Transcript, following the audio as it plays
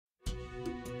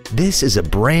This is a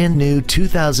brand new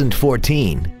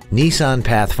 2014 Nissan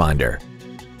Pathfinder.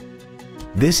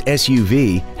 This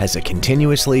SUV has a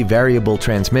continuously variable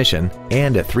transmission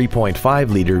and a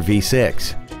 3.5-liter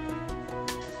V6.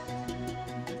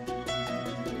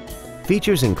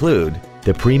 Features include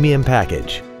the premium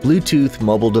package, Bluetooth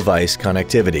mobile device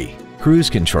connectivity, cruise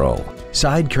control,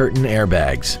 side curtain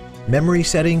airbags, memory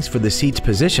settings for the seat's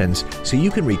positions so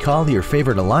you can recall your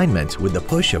favorite alignments with the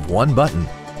push of one button,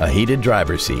 a heated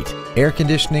driver's seat, air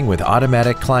conditioning with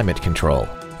automatic climate control,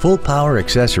 full power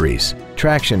accessories,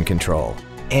 traction control,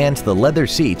 and the leather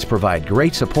seats provide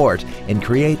great support and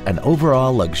create an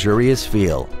overall luxurious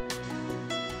feel.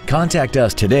 Contact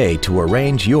us today to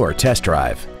arrange your test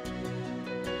drive.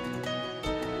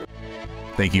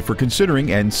 Thank you for considering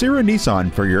Ancira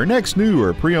Nissan for your next new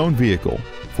or pre-owned vehicle.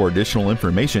 For additional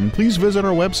information, please visit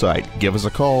our website, give us a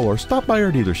call, or stop by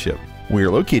our dealership. We are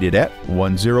located at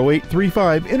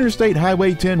 10835 Interstate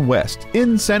Highway 10 West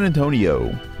in San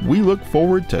Antonio. We look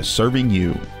forward to serving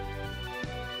you.